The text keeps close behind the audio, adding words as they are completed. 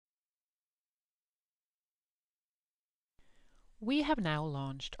We have now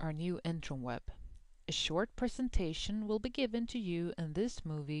launched our new Intrum Web. A short presentation will be given to you in this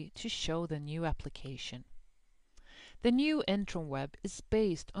movie to show the new application. The new Intrum Web is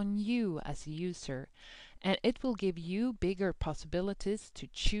based on you as a user, and it will give you bigger possibilities to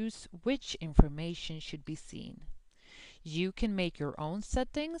choose which information should be seen. You can make your own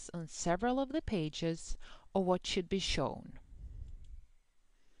settings on several of the pages or what should be shown.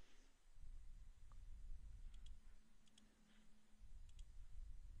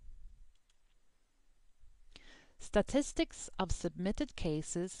 Statistics of submitted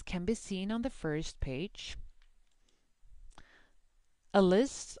cases can be seen on the first page. A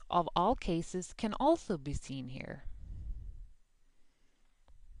list of all cases can also be seen here.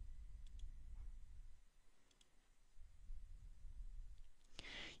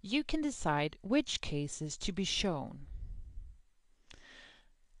 You can decide which cases to be shown.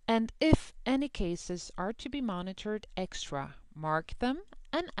 And if any cases are to be monitored extra, mark them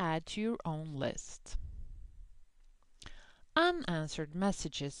and add to your own list. Unanswered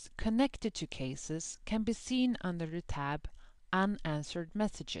messages connected to cases can be seen under the tab Unanswered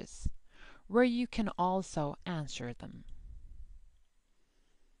Messages, where you can also answer them.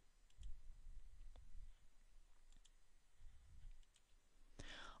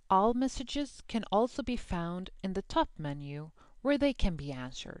 All messages can also be found in the top menu, where they can be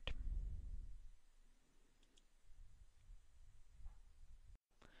answered.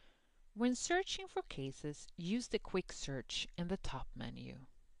 When searching for cases, use the quick search in the top menu.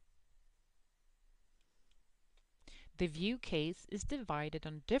 The View case is divided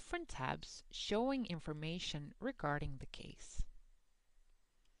on different tabs showing information regarding the case.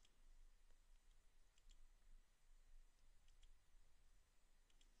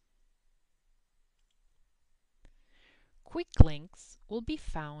 Quick links will be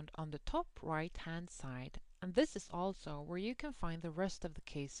found on the top right-hand side, and this is also where you can find the rest of the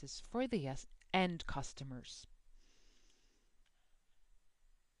cases for the end customers.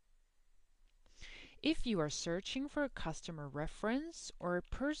 If you are searching for a customer reference or a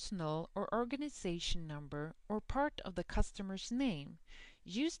personal or organization number or part of the customer's name,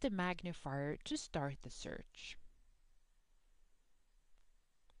 use the magnifier to start the search.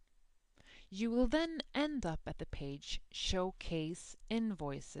 You will then end up at the page Show Case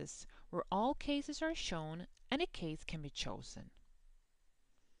Invoices, where all cases are shown and a case can be chosen.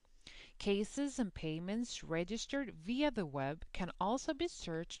 Cases and payments registered via the web can also be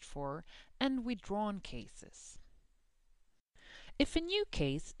searched for and withdrawn cases. If a new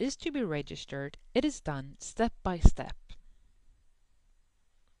case is to be registered, it is done step by step.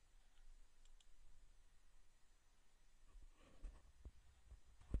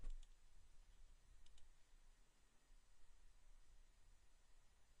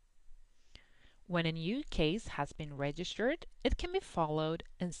 When a new case has been registered, it can be followed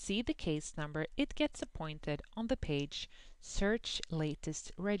and see the case number it gets appointed on the page Search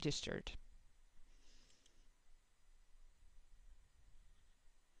Latest Registered.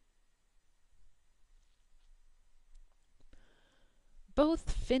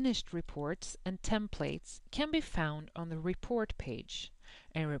 Both finished reports and templates can be found on the Report page,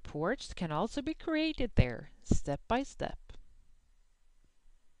 and reports can also be created there, step by step.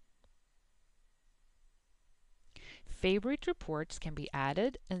 Favorite reports can be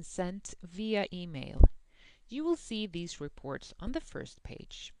added and sent via email. You will see these reports on the first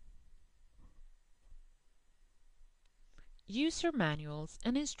page. User manuals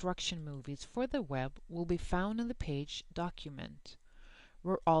and instruction movies for the web will be found on the page Document,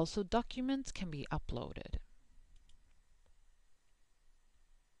 where also documents can be uploaded.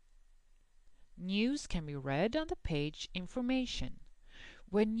 News can be read on the page Information.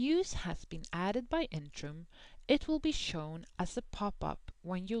 When news has been added by Intrum, it will be shown as a pop-up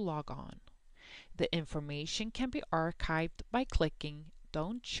when you log on. The information can be archived by clicking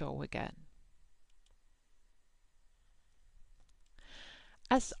Don't Show Again.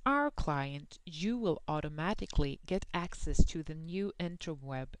 As our client, you will automatically get access to the new Intrum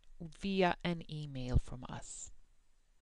Web via an email from us.